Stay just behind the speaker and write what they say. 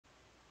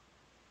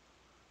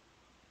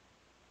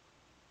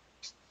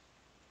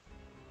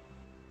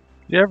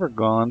You ever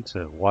gone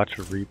to watch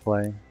a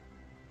replay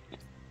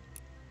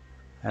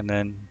and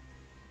then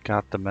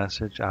got the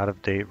message out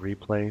of date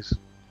replays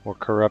or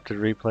corrupted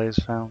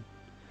replays found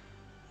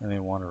and they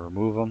want to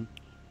remove them?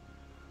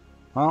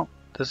 Well,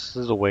 this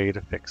is a way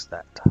to fix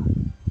that.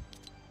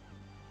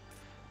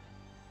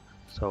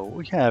 So what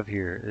we have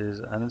here is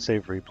an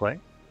unsaved replay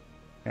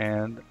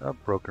and a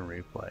broken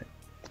replay.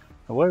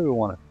 The way we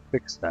want to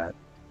fix that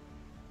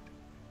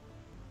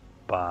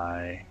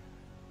by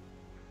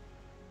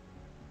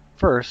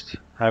first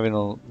having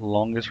the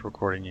longest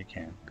recording you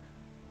can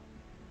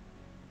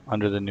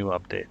under the new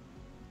update.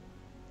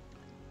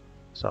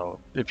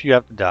 So if you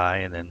have to die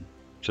and then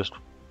just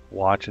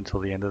watch until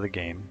the end of the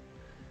game,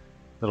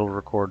 it'll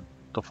record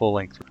the full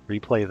length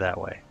replay that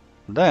way.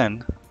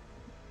 Then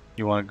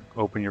you want to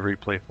open your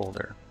replay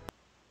folder.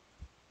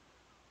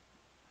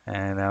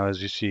 And now as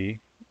you see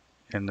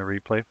in the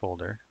replay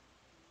folder,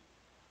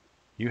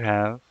 you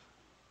have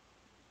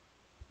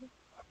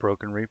a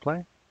broken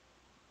replay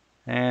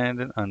and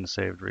an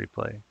unsaved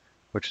replay,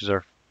 which is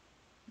our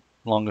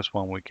longest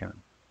one we can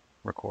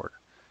record.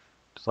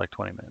 It's like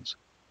 20 minutes.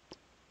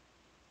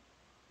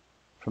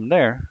 From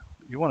there,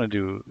 what you want to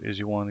do is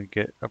you want to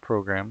get a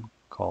program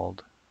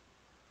called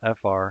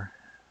FRHED.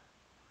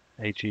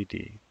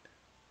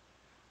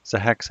 It's a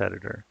hex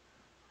editor.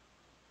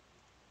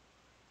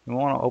 You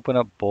want to open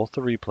up both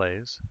the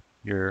replays,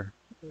 your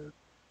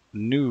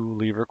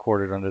newly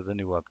recorded under the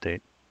new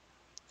update,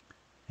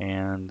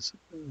 and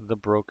the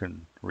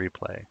broken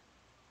replay.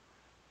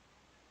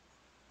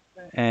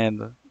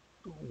 And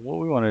what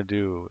we want to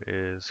do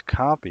is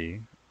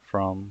copy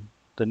from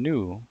the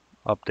new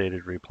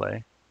updated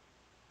replay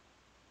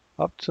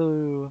up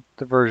to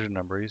the version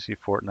number. You see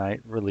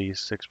Fortnite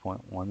Release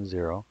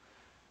 6.10.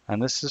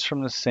 And this is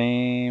from the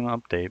same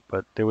update,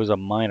 but there was a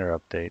minor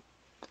update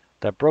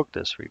that broke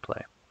this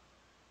replay.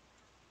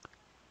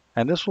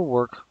 And this will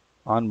work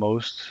on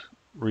most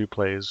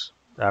replays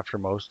after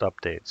most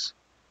updates.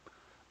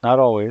 Not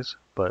always,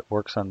 but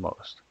works on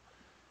most.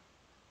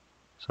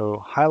 So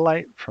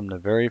highlight from the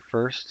very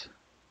first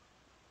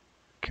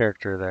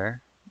character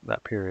there,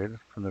 that period,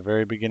 from the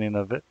very beginning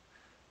of it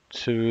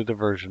to the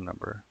version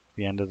number,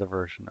 the end of the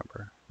version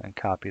number, and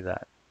copy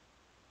that.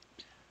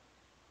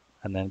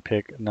 And then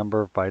pick number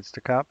of bytes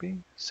to copy,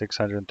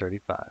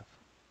 635.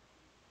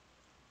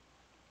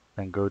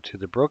 Then go to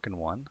the broken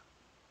one,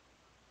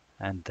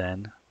 and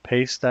then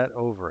paste that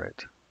over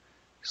it.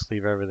 Just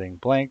leave everything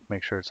blank,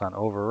 make sure it's on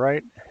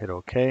overwrite, hit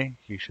OK.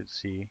 You should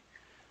see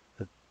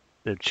that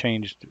it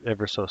changed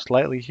ever so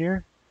slightly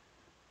here,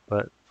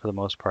 but for the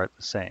most part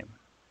the same.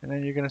 And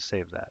then you're going to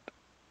save that.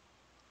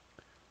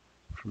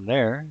 From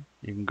there,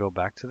 you can go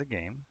back to the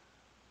game.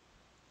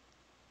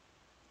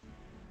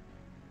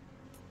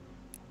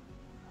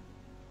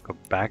 Go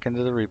back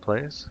into the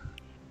replays.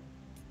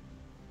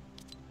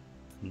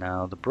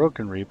 Now the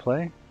broken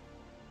replay.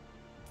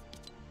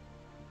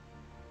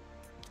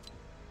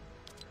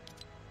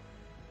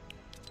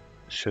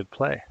 Should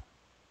play.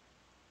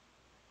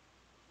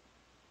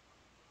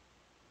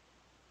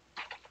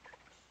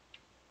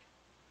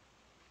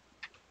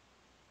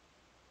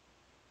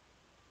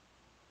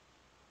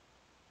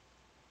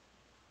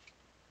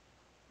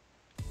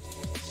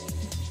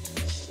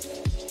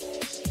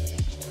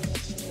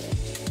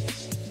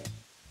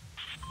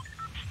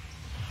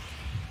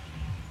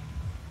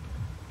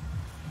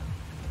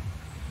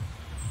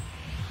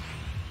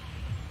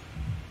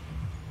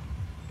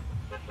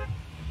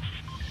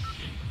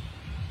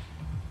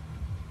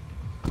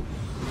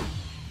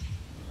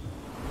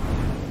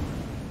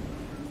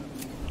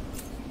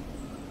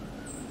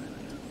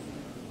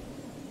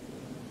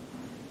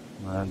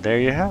 And there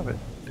you have it.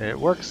 It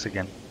works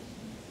again.